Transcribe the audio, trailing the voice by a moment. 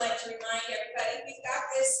everybody. We've got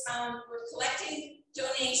this, we're collecting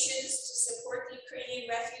donations to support the Ukrainian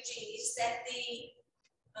refugees that the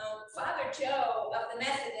Father Joe of the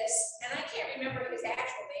Methodists, and I can't remember his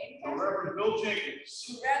actual name. Reverend Bill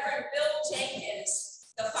Jenkins. Reverend Bill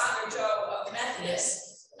Jenkins, the Father Joe of the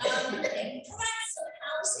Methodists, provided some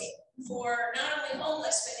housing for not only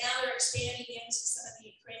homeless, but now they're expanding into some of the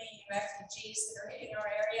Ukrainian refugees that are hitting our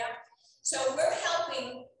area. So we're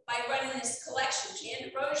helping by running this collection. Jan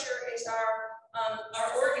DeRosier is our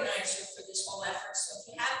organizer for this whole effort. So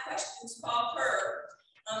if you have questions, call her.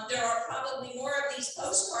 There are probably more of these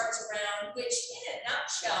postcards around, which in a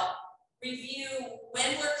nutshell review when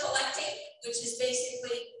we're collecting, which is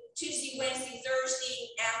basically Tuesday, Wednesday,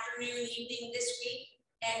 Thursday, afternoon, evening this week,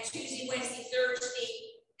 and Tuesday, Wednesday, Thursday,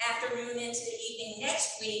 afternoon into the evening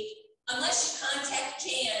next week, unless you contact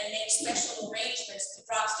Jan and make special arrangements to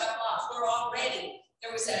drop stuff off. We're all ready.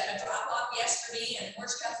 There was a drop-off yesterday, and more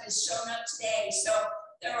stuff has shown up today. So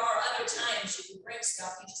there are other times you can bring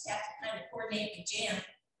stuff. You just have to kind of coordinate with Jan.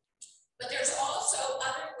 But there's also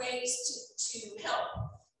other ways to help.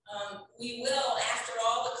 We will, after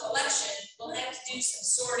all the collection, we'll have to do some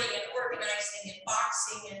sorting and organizing and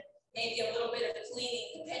boxing and maybe a little bit of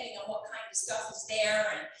cleaning, depending on what kind of stuff is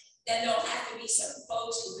there. And then there'll have to be some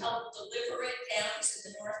folks who help deliver it down to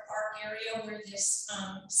the North Park area where this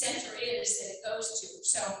center is that it goes to.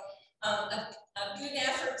 So a good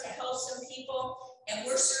effort to help some people. And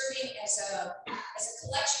we're serving as a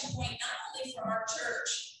collection point, not only for our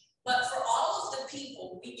church, but for all of the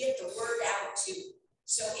people we get the word out to.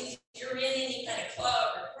 So if you're in any kind of club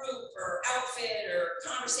or group or outfit or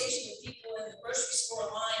conversation with people in the grocery store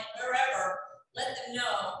line, wherever, let them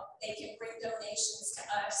know they can bring donations to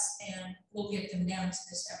us and we'll get them down to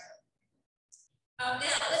this effort.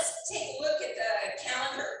 Now let's take a look at the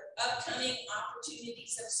calendar, upcoming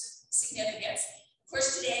opportunities of significance. Of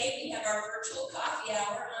course, today we have our virtual coffee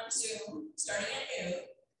hour on Zoom starting at noon.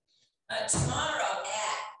 Tomorrow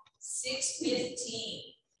at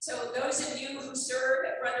 6:15. So those of you who serve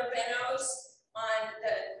at Brother Benno's on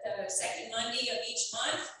the second Monday of each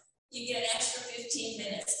month, you get an extra 15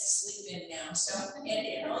 minutes to sleep in now. So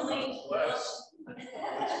it only less.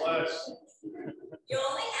 You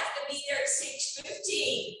only have to be there at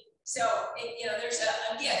 6:15. So there's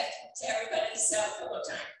a gift to everybody's pillow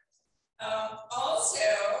time. Also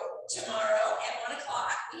tomorrow at 1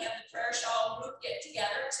 o'clock, we have the prayer shawl group get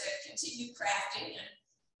together to continue crafting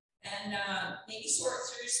and maybe sort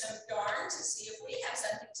through some yarn to see if we have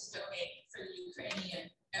something to donate for the Ukrainian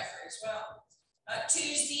effort as well.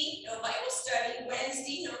 Tuesday, no Bible study.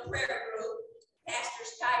 Wednesday, no prayer group.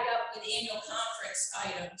 Pastor's tied up with annual conference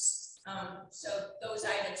items. So those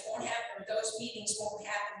items won't happen, or those meetings won't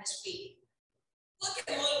happen this week.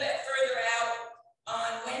 Looking a little bit further out,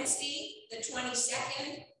 on Wednesday, the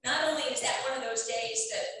 22nd, not only is that one of those days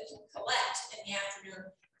that we can collect in the afternoon,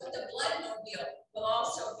 but the Bloodmobile will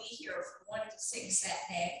also be here from 1 to 6 that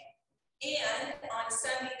day. And on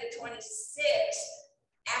Sunday, the 26th,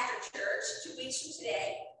 after church, 2 weeks from today,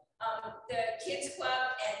 the Kids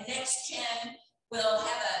Club and Next Gen will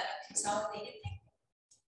have a consolidated picnic.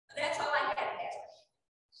 That's all I had to ask.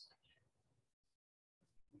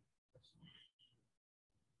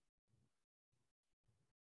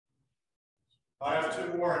 I have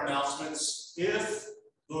 2 more announcements. If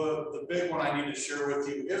the big one I need to share with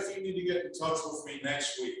you, if you need to get in touch with me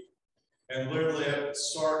next week, and literally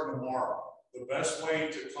start tomorrow, the best way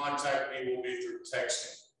to contact me will be through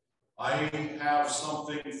texting. I have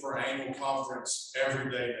something for annual conference every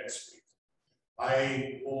day next week.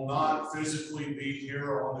 I will not physically be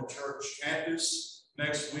here on the church campus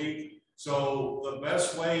next week. So the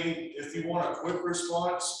best way, if you want a quick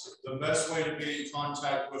response, the best way to get in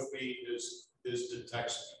contact with me is to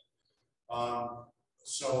text me.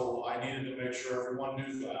 So I needed to make sure everyone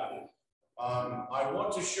knew that. I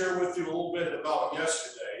want to share with you a little bit about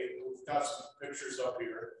yesterday. We've got some pictures up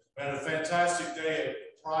here. We had a fantastic day at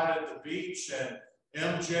Pride at the Beach, and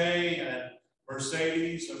MJ and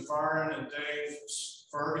Mercedes and Farron and Dave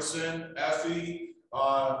Ferguson, Effie,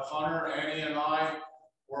 Hunter, Annie, and I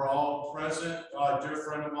were all present. A dear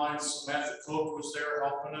friend of mine, Samantha Cook, was there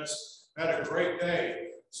helping us. Had a great day.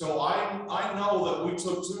 So I know that we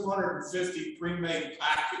took 250 pre-made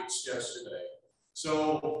packets yesterday.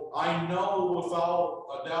 So I know without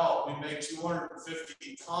a doubt we made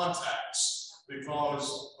 250 contacts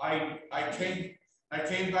because I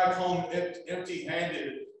came back home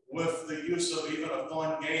empty-handed with the use of even a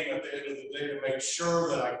fun game at the end of the day to make sure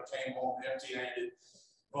that I came home empty-handed.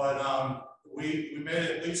 But we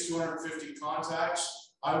made at least 250 contacts.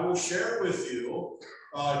 I will share with you,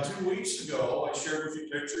 2 weeks ago, I shared with you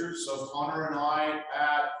pictures of Hunter and I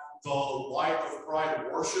at the Light of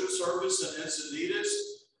Pride worship service in Encinitas,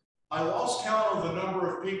 I lost count of the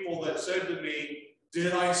number of people that said to me,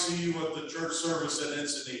 "Did I see you at the church service in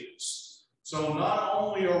Encinitas?" So not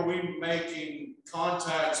only are we making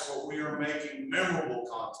contacts, but we are making memorable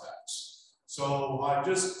contacts. So I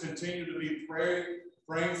just continue to be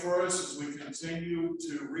praying for us as we continue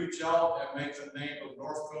to reach out and make the name of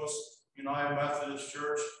North Coast United Methodist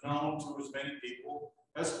Church known to as many people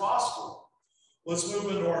as possible. Let's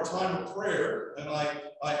move into our time of prayer, and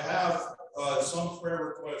I have some prayer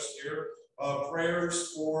requests here.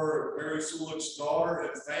 Prayers for Barry Sulick's daughter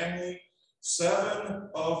and family. 7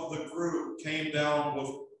 of the group came down with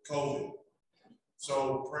COVID.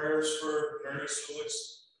 So prayers for Barry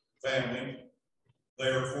Sulick's family. They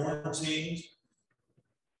are quarantined.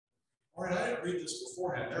 All right, I didn't read this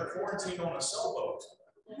beforehand. They're quarantined on a sailboat.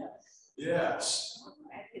 Yes.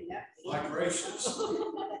 My gracious.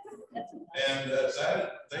 And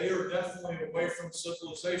that they are definitely away from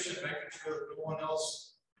civilization, making sure that no one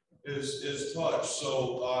else is touched.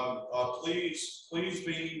 So please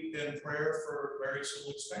be in prayer for Barry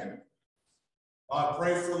Sulick's family.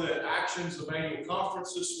 Pray for the actions of annual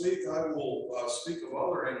conference this week. I will speak of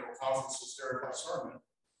other annual conferences during my sermon.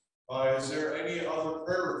 Is there any other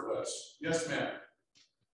prayer requests? Yes, ma'am.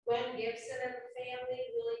 Gwen Gibson and the family,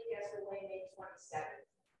 Willie passed away May 27th.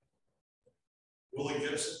 Willie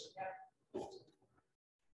Gibson? Yep.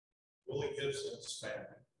 Willie Gibson's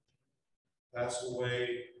family passed away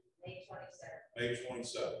May 27th. May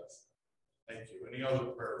 27th. Thank you. Any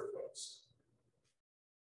other prayer requests?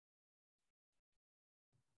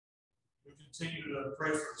 We continue to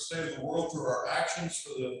pray for the state of the world through our actions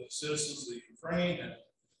for the citizens of the Ukraine and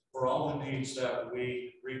for all the needs that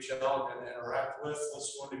we reach out and interact with.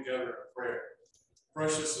 Let's join together in prayer.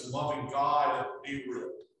 Precious and loving God, be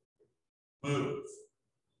real. Move,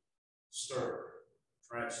 stir,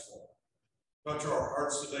 transform. Touch our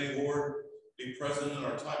hearts today, Lord. Be present in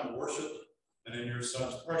our time of worship, and in your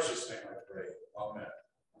Son's precious name I pray. Amen.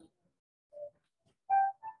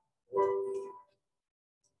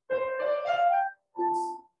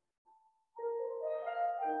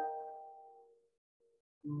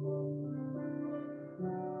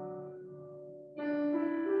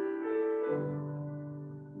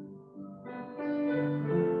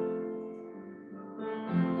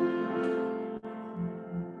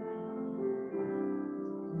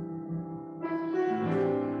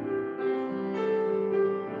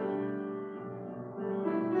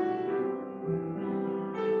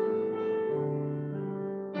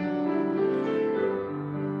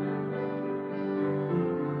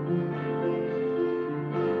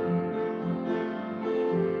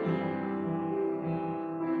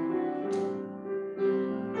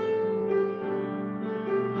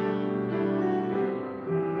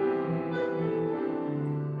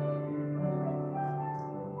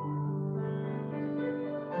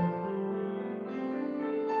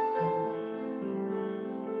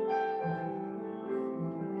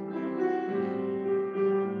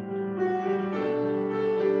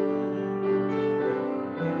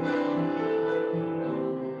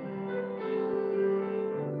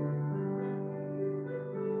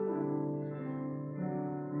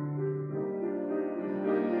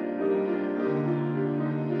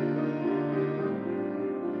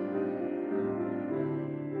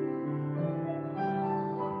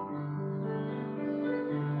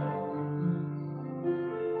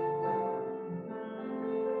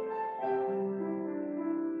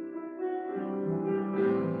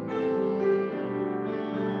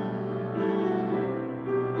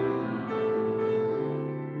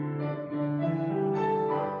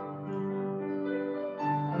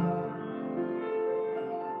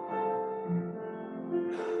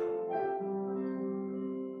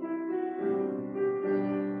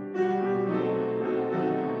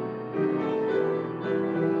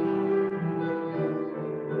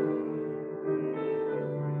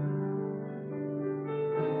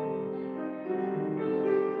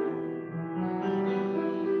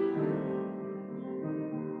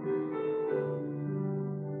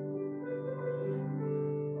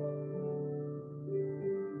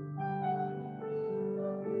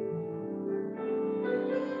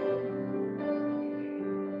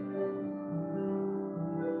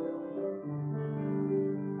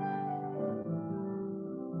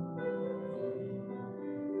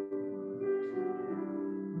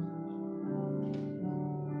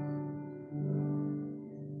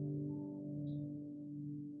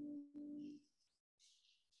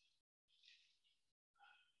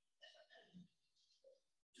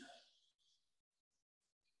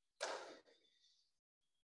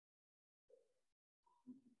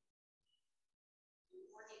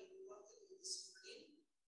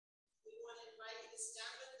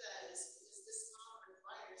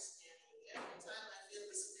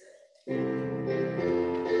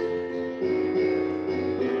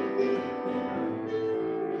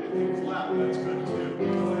 can clap, that's good too.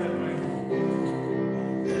 Go ahead, Mike.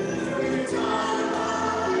 Every time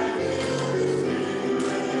I feel the Spirit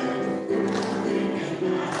moving in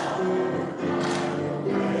my heart, I will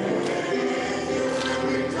praise you.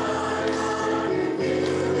 Every time I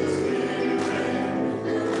feel the Spirit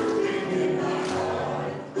moving in my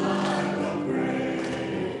heart, I will praise.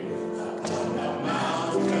 On the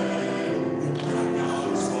mountain,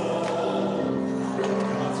 God's fall,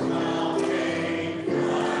 God's mountain,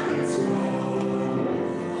 climb and slow.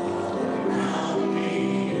 Around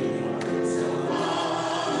me, so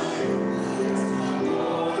fine, it's my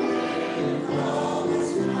morning, all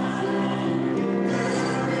is mine.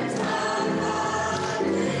 Every time I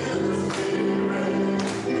feel the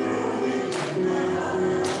Spirit moving in my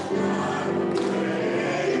heart, I will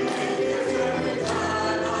praise. Every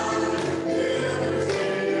time I feel the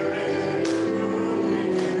Spirit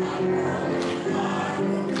moving in my heart, I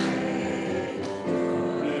will praise.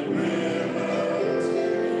 Let rivers and waters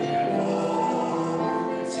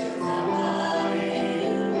in my body, not the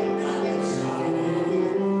soul.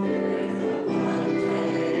 If the one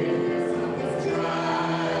place was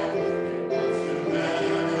dry, it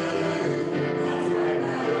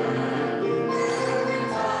was the better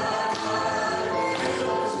of my mind.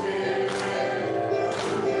 Every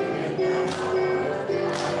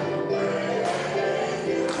time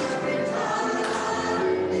I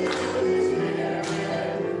feel the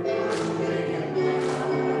Spirit moving in my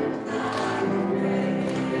heart, I will praise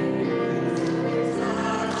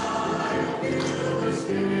you. Every time I feel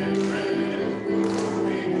the Spirit moving in my heart, I will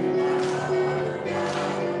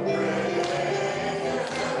praise.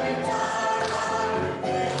 Every time I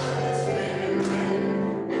feel the Spirit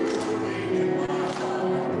moving in my heart,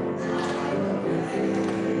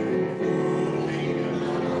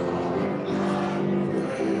 I will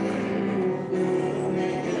praise. Every time I feel the Spirit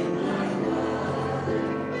moving in my heart, I will praise.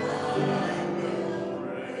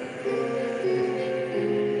 Moving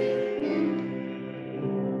in my heart, I will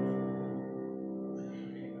praise.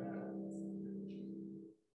 Moving in my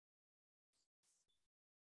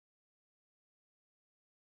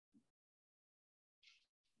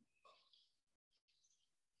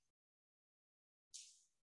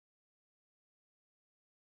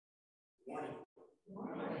I will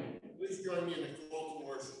Morning. Please join me in the call to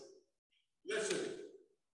worship. Listen.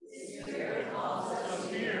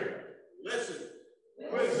 Come here. Listen.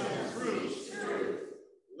 Wisdom and truth.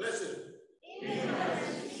 Listen. Even as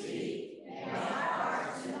you speak, may our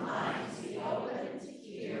hearts and minds be open to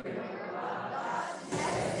hear what God has to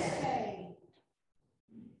say.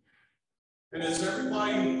 And as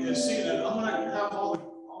everybody is seated, I'm going to have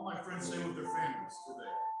all my friends stay with their families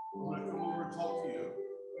today. I'm going to come over and talk to you.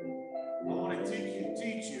 I want to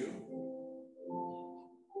teach you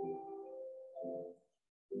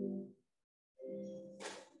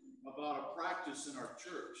about a practice in our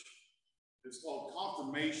church. It's called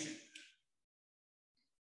confirmation.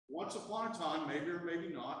 Once upon a time, maybe or maybe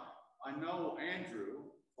not, I know Andrew,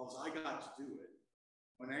 because I got to do it.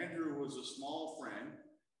 When Andrew was a small friend,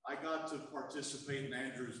 I got to participate in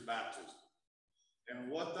Andrew's baptism. And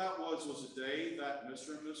what that was a day that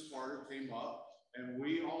Mr. and Miss Carter came up, and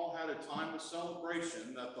we all had a time of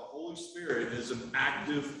celebration that the Holy Spirit is an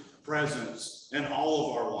active presence in all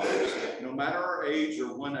of our lives. No matter our age or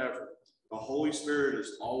whenever, the Holy Spirit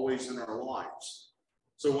is always in our lives.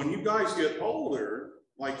 So when you guys get older,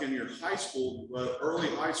 like in your high school, early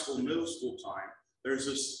high school, middle school time, there's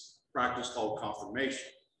this practice called confirmation.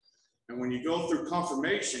 And when you go through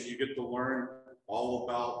confirmation, you get to learn all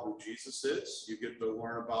about who Jesus is. You get to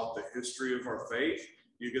learn about the history of our faith.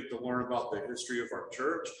 You get to learn about the history of our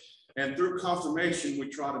church. And through confirmation, we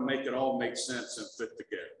try to make it all make sense and fit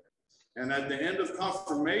together. And at the end of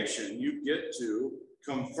confirmation, you get to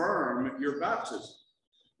confirm your baptism.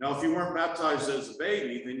 Now, if you weren't baptized as a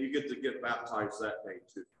baby, then you get to get baptized that day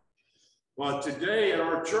too. But today at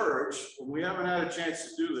our church, we haven't had a chance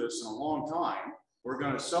to do this in a long time. We're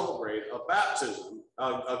going to celebrate a baptism,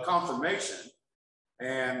 a confirmation.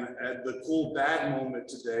 And the cool dad moment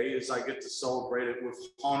today is I get to celebrate it with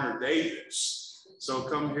Hunter Davis. So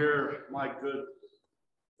come here, my good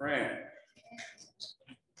friend.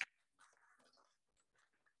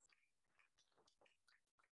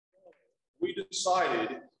 We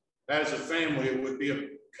decided as a family it would be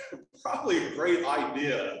probably a great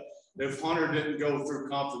idea if Hunter didn't go through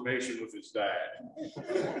confirmation with his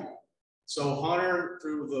dad. So Hunter,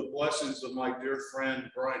 through the blessings of my dear friend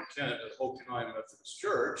Brian Kent at Hope United Methodist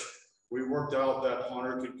Church, we worked out that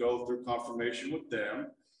Hunter could go through confirmation with them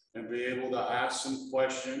and be able to ask some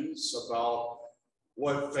questions about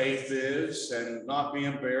what faith is and not be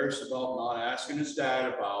embarrassed about not asking his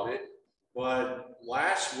dad about it. But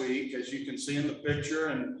last week, as you can see in the picture,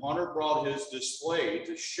 and Hunter brought his display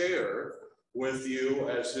to share with you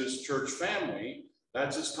as his church family.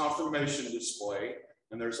 That's his confirmation display.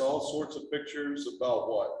 And there's all sorts of pictures about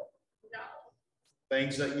what? No.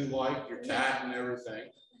 Things that you like, your cat and everything.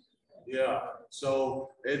 Yeah, so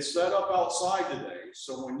it's set up outside today.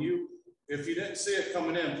 So if you didn't see it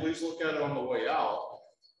coming in, please look at it on the way out.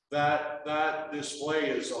 That display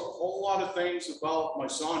is a whole lot of things about my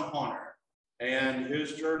son Hunter and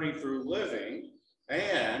his journey through living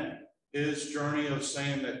and his journey of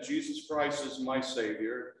saying that Jesus Christ is my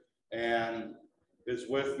Savior and is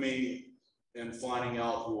with me in finding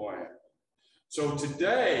out who I am. So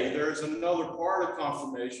today, there's another part of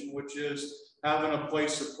confirmation, which is having a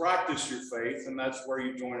place to practice your faith, and that's where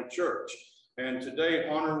you join a church. And today,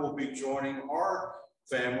 Hunter will be joining our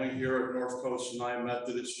family here at North Coast United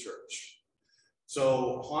Methodist Church.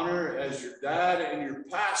 So Hunter, as your dad and your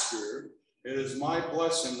pastor, it is my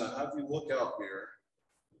blessing to have you look out here.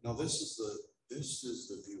 Now this is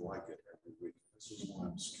the view I get every week. This is why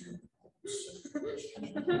I'm scared.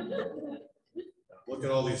 Look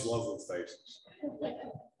at all these lovely faces.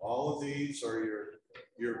 All of these are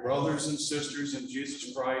your brothers and sisters in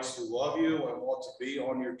Jesus Christ who love you and want to be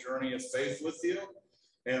on your journey of faith with you.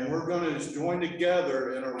 And we're going to join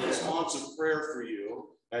together in a responsive prayer for you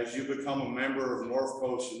as you become a member of North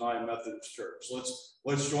Coast United Methodist Church.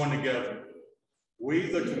 Let's join together.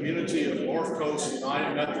 We, the community of North Coast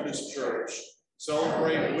United Methodist Church,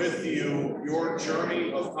 celebrate with you your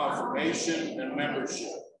journey of confirmation and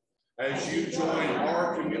membership. As you join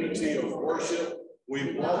our community of worship,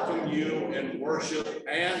 we welcome you in worship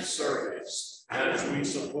and service as we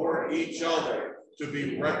support each other to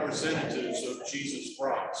be representatives of Jesus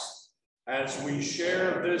Christ. As we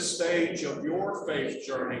share this stage of your faith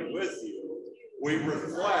journey with you, we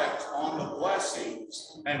reflect on the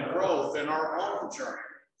blessings and growth in our own journey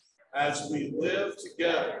as we live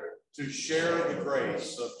together to share the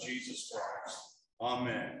grace of Jesus Christ.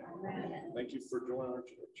 Amen. Amen. Thank you for joining our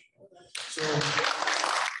church. So,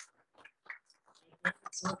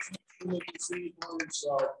 you can see Hunter's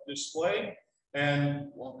display,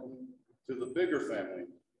 and welcome to the bigger family.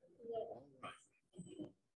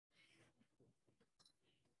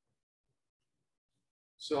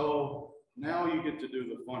 So now you get to do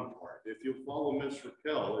the fun part. If you'll follow Miss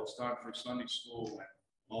Raquel, it's time for Sunday school and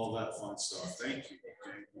all that fun stuff. Thank you.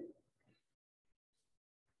 Thank you.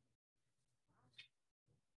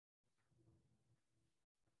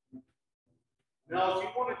 Now, if you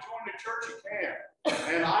want to join the church, you can.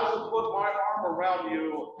 And I will put my arm around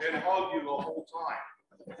you and hug you the whole time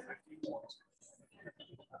if you want to.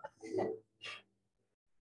 I'd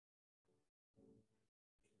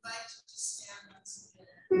like to just stand once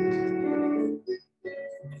again.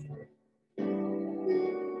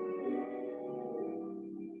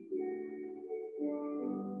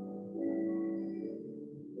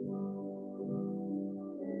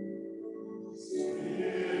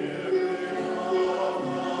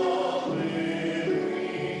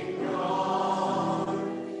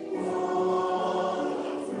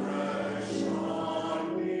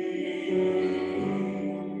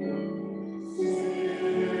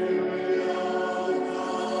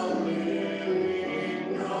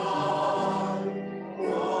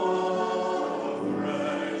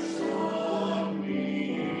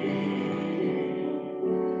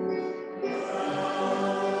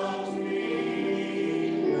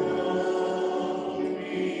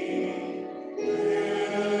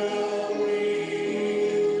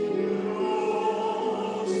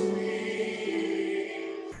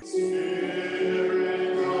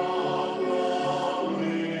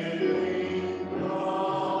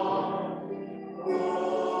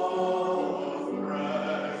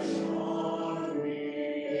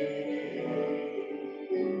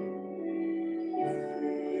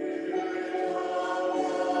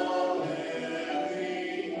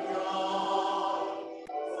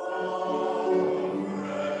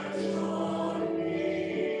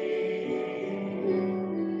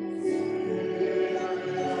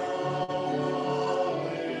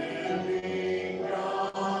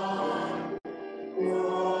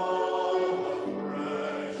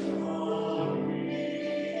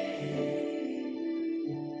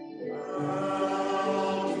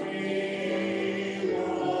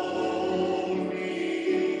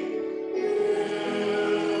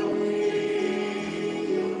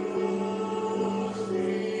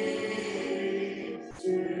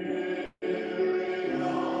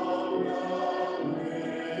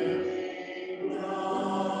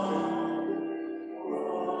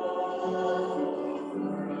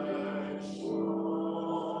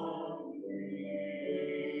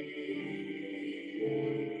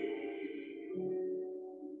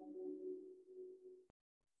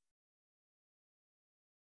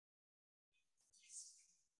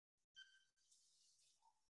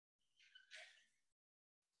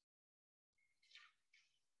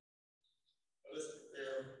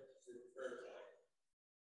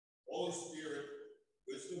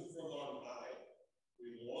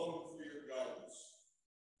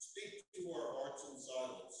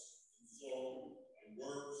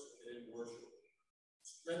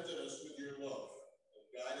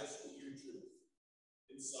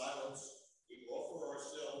 silence, we offer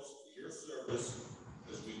ourselves to your service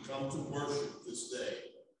as we come to worship this day.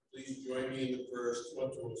 Please join me in the prayers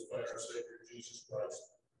taught to us by our Savior Jesus Christ.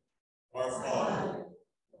 Our Father,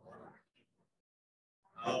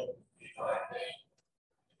 hallowed be thy name.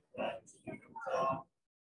 Thy kingdom come,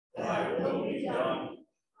 thy will be done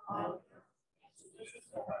on earth as it is in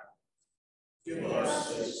heaven. Give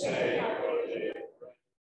us this day our daily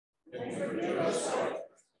bread, and forgive us our trespasses,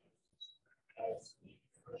 as we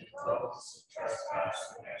forgive those who trespass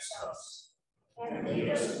against us. And lead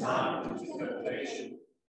us not into temptation,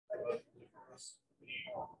 but deliver us from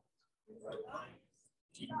evil. For thine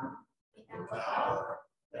is the kingdom, and the power,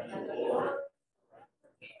 and the glory.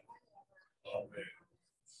 Amen.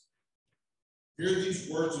 Hear these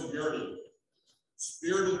words of yearning,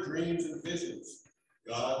 spirit of dreams and visions.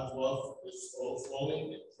 God's love is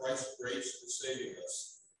overflowing in Christ's grace for saving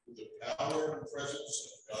us, through the power and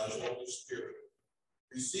presence of God's Holy Spirit.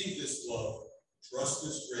 Receive this love, trust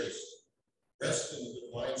this grace, rest in the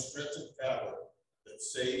divine strength and power that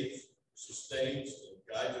saves, sustains, and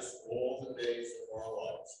guides us all the days of our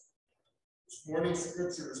lives. This morning's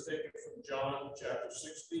scripture is taken from John chapter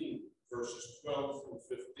 16, verses 12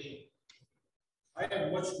 through 15. I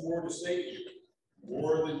have much more to say to you,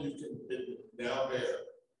 more than you can now bear.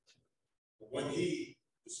 But when he,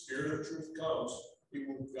 the Spirit of truth, comes, he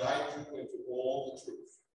will guide you into all the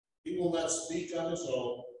truth. He will not speak on his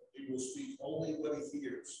own, he will speak only what he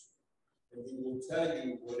hears, and he will tell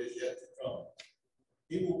you what is yet to come.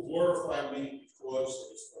 He will glorify me, because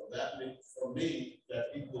it is from me that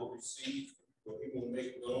he will receive what he will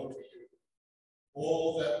make known to you.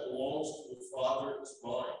 All that belongs to the Father is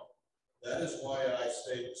mine. That is why I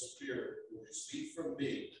say the Spirit will receive from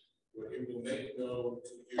me what he will make known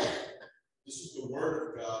to you. This is the word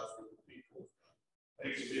of God for the people of God.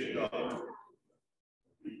 Thanks be to God.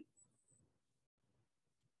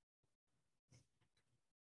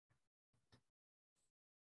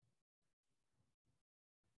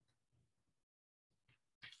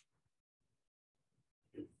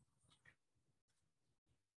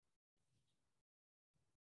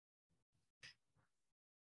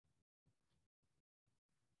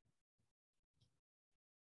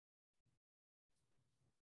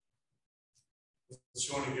 Let's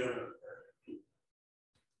join together in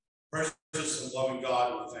prayer. Precious and loving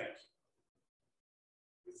God, we thank you.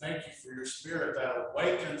 We thank you for your Spirit that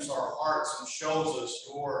awakens our hearts and shows us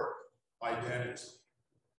your identity.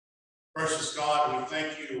 Precious God, we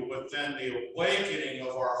thank you within the awakening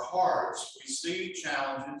of our hearts, we see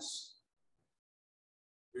challenges.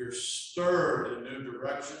 We are stirred in new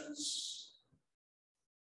directions.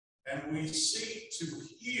 And we seek to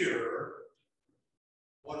hear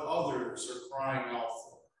what others are crying out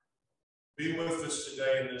for. Be with us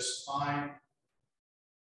today in this time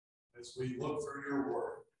as we look through your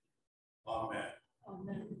word. Amen.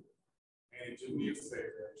 Amen. And do me a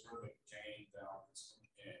favor and turn the gain down just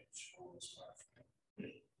an inch on this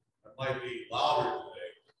microphone. It might be louder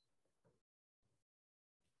today.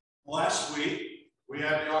 Last week, we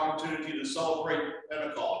had the opportunity to celebrate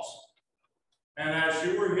Pentecost. And as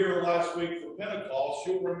you were here last week for Pentecost,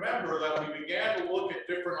 you'll remember that we began to look at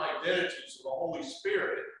different identities of the Holy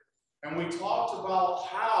Spirit. And we talked about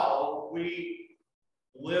how we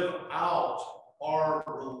live out our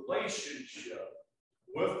relationship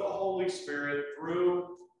with the Holy Spirit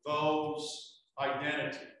through those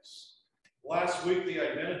identities. Last week, the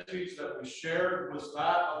identities that we shared was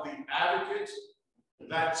that of the advocate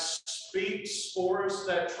that speaks for us,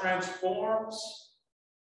 that transforms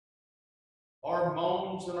our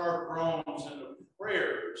moans and our groans and the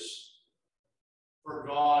prayers for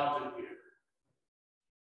God to hear.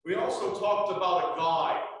 We also talked about a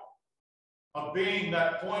guide, a being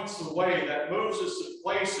that points the way, that moves us to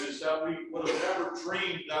places that we would have never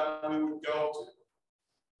dreamed that we would go to,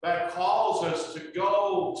 that calls us to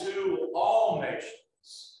go to all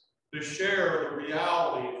nations to share the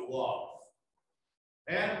reality of love.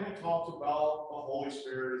 And we talked about the Holy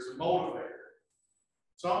Spirit as a motivator.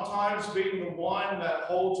 Sometimes being the one that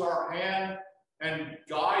holds our hand and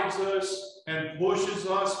guides us and pushes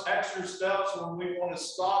us extra steps when we want to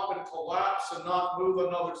stop and collapse and not move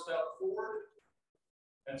another step forward.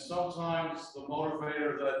 And sometimes the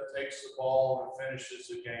motivator that takes the ball and finishes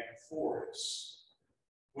the game for us.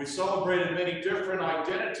 We celebrated many different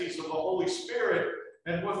identities of the Holy Spirit,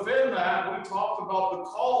 and within that, we talked about the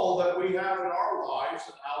call that we have in our lives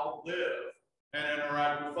and how to live and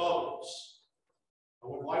interact with others. I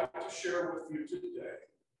would like to share with you today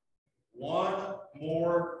one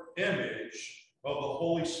more image of the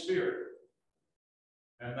Holy Spirit,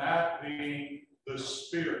 and that being the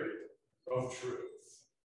Spirit of truth.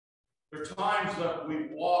 There are times that we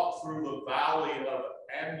walk through the valley of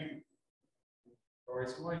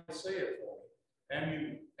somebody say it for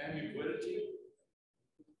me. Ambiguity?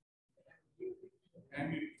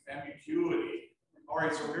 Ambiguity. All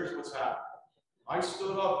right, so here's what's happened. I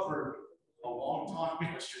stood up for a long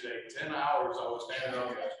time yesterday, 10 hours I was standing up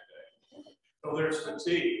yesterday. So there's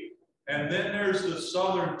fatigue. And then there's the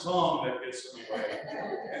southern tongue that gets in the way.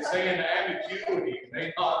 And saying ambiguity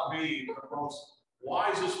may not be the most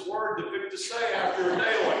wisest word to pick to say after a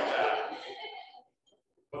day like that.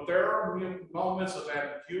 But there are moments of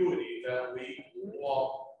ambiguity that we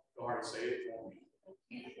walk. Go ahead, say it for me.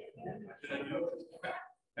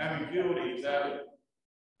 Ambiguity that we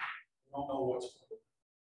don't know what's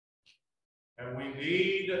going on. And we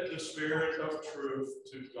need the Spirit of truth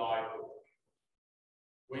to guide us.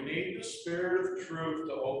 We need the Spirit of truth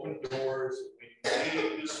to open doors. We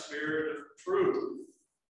need the Spirit of truth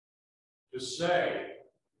to say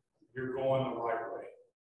you're going the right way.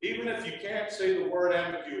 Even if you can't say the word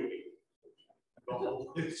ambiguity, the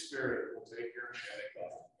Holy Spirit will take your hand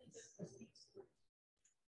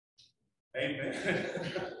and guide.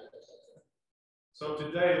 Amen. So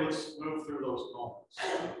today, let's move through those moments.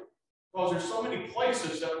 Because there's so many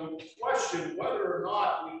places that we question whether or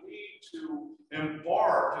not we need to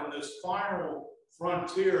embark in this final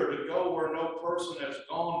frontier to go where no person has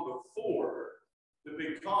gone before, to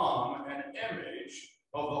become an image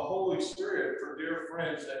of the Holy Spirit for dear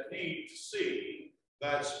friends that need to see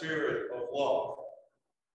that spirit of love.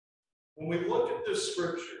 When we look at this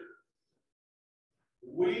scripture,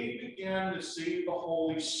 we begin to see the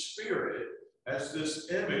Holy Spirit as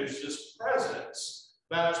this image, this presence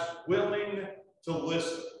that's willing to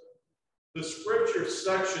listen. The scripture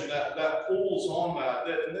section that pulls on that,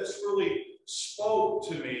 and this really spoke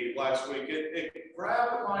to me last week. It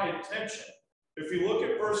grabbed my attention. If you look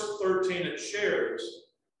at verse 13, it shares,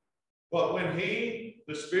 but when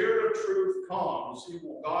the Spirit of truth comes, he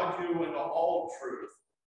will guide you into all truth.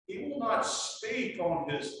 He will not speak on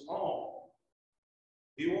his own.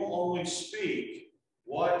 He will only speak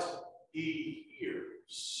what he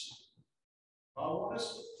hears. I want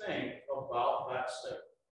us to think about that statement.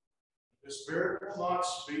 The Spirit will not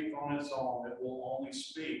speak on its own. It will only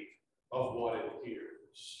speak of what it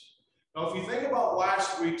hears. Now, if you think about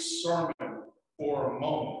last week's sermon for a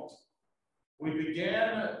moment, we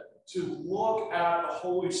began to look at the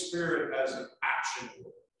Holy Spirit as an action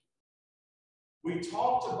word. We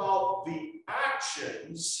talked about the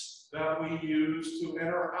actions that we use to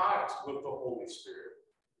interact with the Holy Spirit.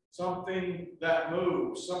 Something that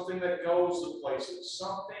moves, something that goes to places,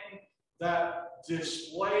 something that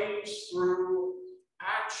displays through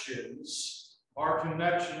actions our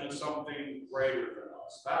connection to something greater than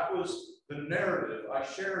us. That was the narrative I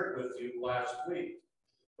shared with you last week.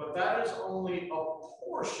 But that is only a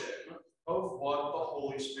portion of what the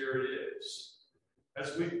Holy Spirit is.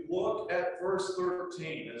 As we look at verse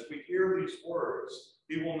 13, as we hear these words,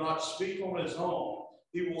 he will not speak on his own.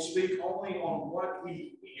 He will speak only on what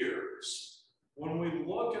he hears. When we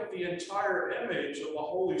look at the entire image of the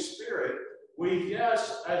Holy Spirit, we,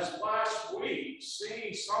 yes, as last week,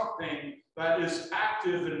 see something that is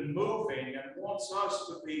active and moving and wants us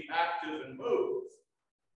to be active and move.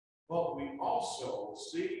 But we also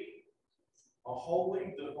see a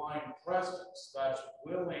holy divine presence that's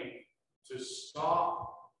willing to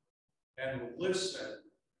stop and listen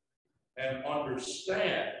and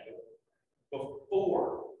understand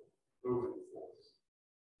before moving forward.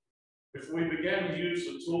 If we begin to use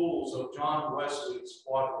the tools of John Wesley's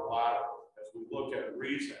quadrilateral, as we look at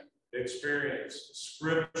reason, experience,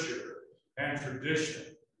 scripture, and tradition,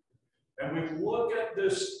 and we look at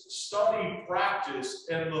this study practice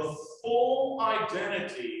and the full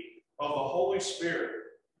identity of the Holy Spirit,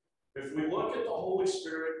 if we look at the Holy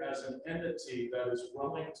Spirit as an entity that is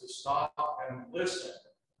willing to stop and listen,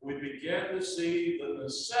 we begin to see the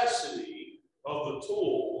necessity of the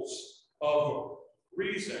tools of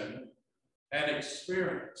reason and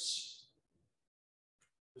experience.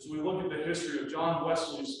 As we look at the history of John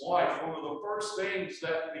Wesley's life, one of the first things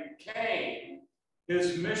that became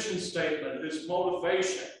his mission statement, his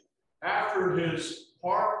motivation, after his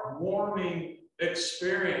heartwarming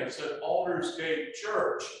experience at Aldersgate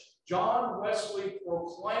Church, John Wesley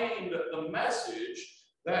proclaimed the message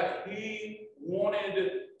that he wanted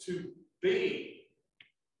to be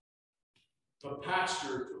the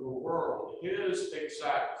pastor to the world. His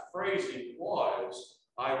exact phrasing was,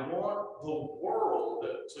 I want the world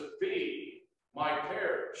to be my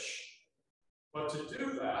parish. But to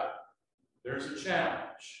do that, there's a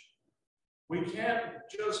challenge. We can't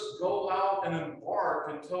just go out and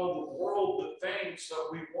embark and tell the world the things that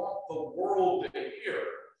we want the world to hear.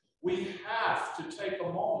 we have to take a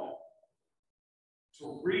moment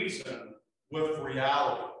to reason with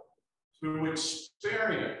reality, to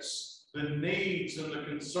experience the needs and the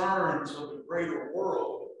concerns of the greater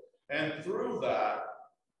world. And through that,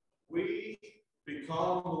 we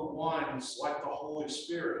become the ones like the Holy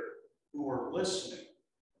Spirit who are listening,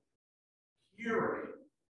 hearing,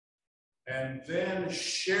 and then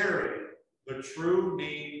sharing the true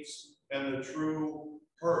needs and the true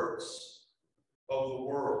hurts of the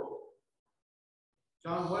world.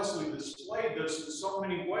 John Wesley displayed this in so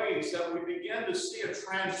many ways that we begin to see a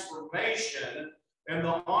transformation in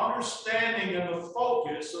the understanding and the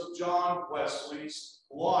focus of John Wesley's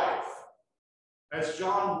life. As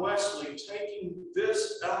John Wesley, taking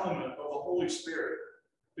this element of the Holy Spirit,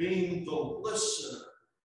 being the listener,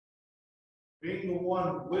 being the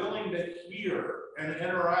one willing to hear and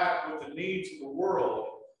interact with the needs of the world,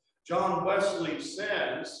 John Wesley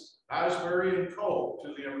sends Asbury and Coke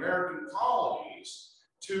to the American colonies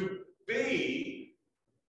to be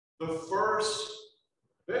the first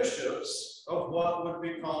bishops of what would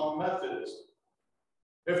become Methodism.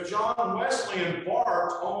 If John Wesley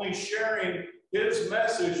embarked only sharing his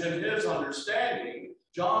message and his understanding,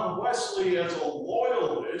 John Wesley, as a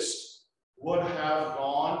loyalist, would have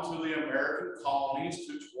gone to the American colonies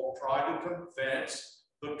to try to convince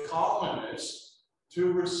the colonists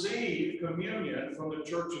to receive communion from the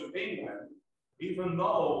Church of England, even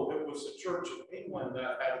though it was the Church of England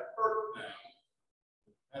that had hurt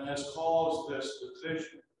them and has caused this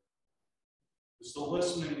division. It's the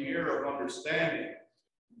listening ear of understanding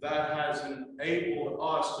that has enabled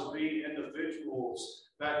us to be individuals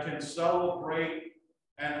that can celebrate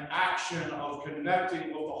an action of connecting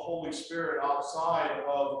with the Holy Spirit outside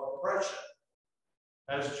of oppression.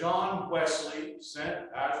 As John Wesley sent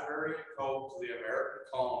Asbury and Coke to the American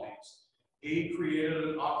colonies, he created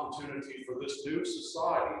an opportunity for this new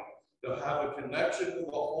society to have a connection with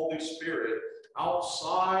the Holy Spirit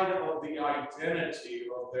outside of the identity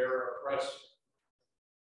of their oppressor.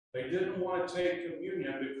 They didn't want to take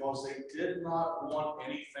communion because they did not want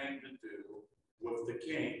anything to do with the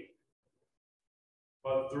king.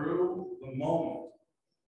 But through the moment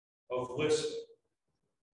of listening,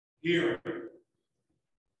 hearing,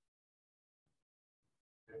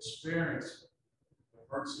 experiencing the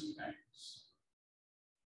hurts and pains,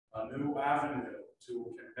 a new avenue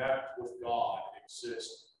to connect with God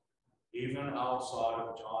existed, even outside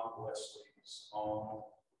of John Wesley's own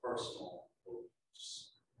personal beliefs.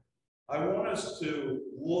 I want us to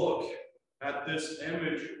look at this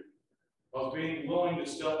imagery of being willing to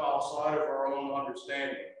step outside of our own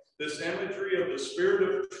understanding. This imagery of the Spirit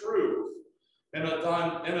of truth in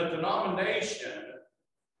a denomination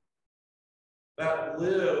that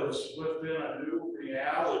lives within a new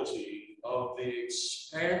reality of the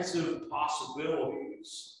expansive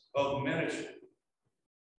possibilities of ministry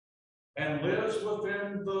and lives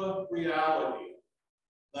within the reality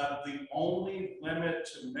that the only limit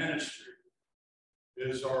to ministry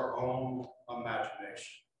is our own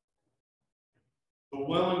imagination. The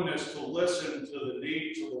willingness to listen to the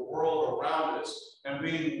needs of the world around us and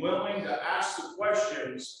being willing to ask the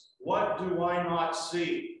questions, what do I not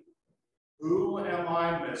see? Who am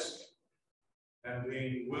I missing? And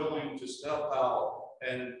being willing to step out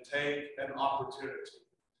and take an opportunity.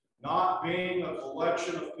 Not being a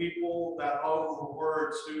collection of people that utter the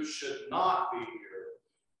words who should not be here,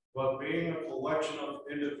 but being a collection of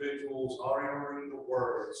individuals uttering the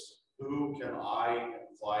words, who can I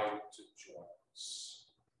invite to join us?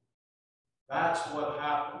 That's what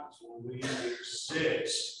happens when we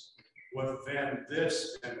exist within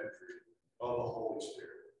this imagery of the Holy Spirit.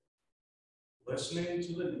 Listening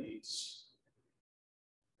to the needs,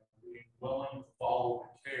 and being willing to follow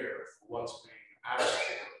and care for what's being asked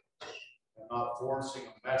for, and not forcing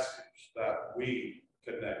a message that we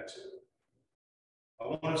connect to. I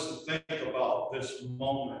want us to think about this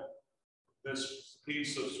moment, this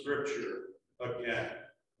piece of scripture again.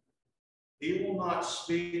 He will not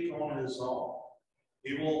speak on his own.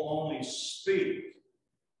 He will only speak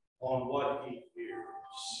on what he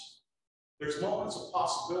hears. There's moments of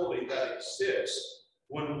possibility that exist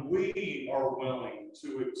when we are willing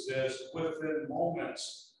to exist within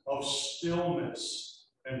moments of stillness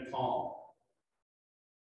and calm.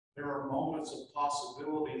 There are moments of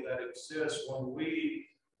possibility that exist when we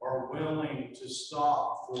are willing to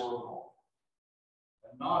stop for a moment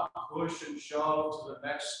and not push and shove to the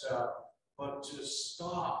next step, but to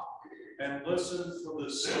stop and listen for the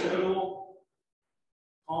still,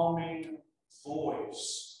 calming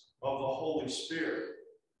voice of the Holy Spirit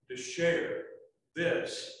to share.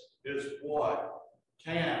 This is what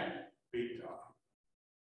can be done.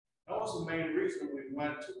 That was the main reason we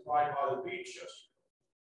went to Pride by the Beach yesterday.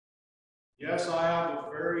 Yes, I have a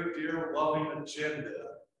very dear, loving agenda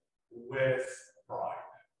with Pride.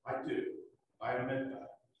 I do. I admit that.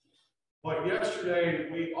 But yesterday,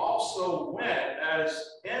 we also went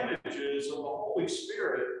as images of the Holy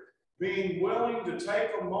Spirit, being willing to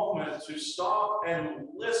take a moment to stop and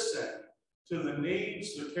listen to the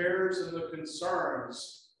needs, the cares, and the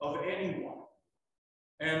concerns of anyone.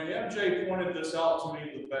 And MJ pointed this out to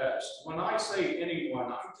me the best. When I say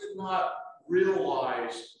anyone, I did not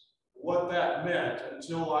realize what that meant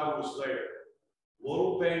until I was there.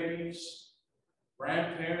 Little babies,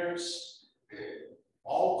 grandparents,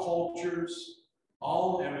 all cultures,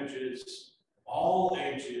 all images, all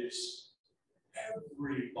ages,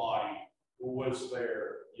 everybody who was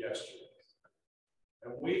there yesterday.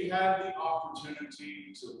 And we had the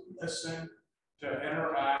opportunity to listen, to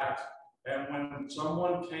interact, and when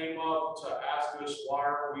someone came up to ask us, why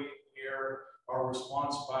are we here, our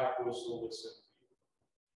response back was to listen.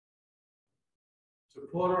 To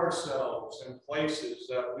put ourselves in places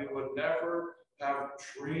that we would never have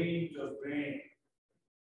dreamed of being,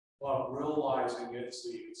 but realizing it's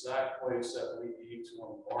the exact place that we need to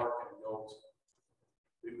embark and go to.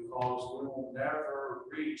 Because we will never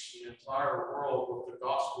reach the entire world with the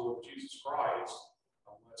gospel of Jesus Christ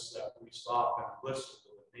unless that we stop and listen to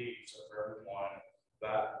the needs of everyone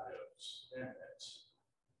that lives in it.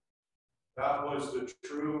 That was the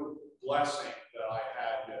true blessing that I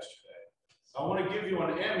had yesterday. I want to give you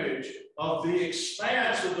an image of the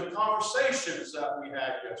expanse of the conversations that we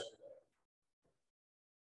had yesterday.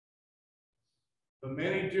 The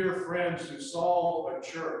many dear friends who saw a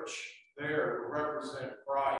church there to represent Christ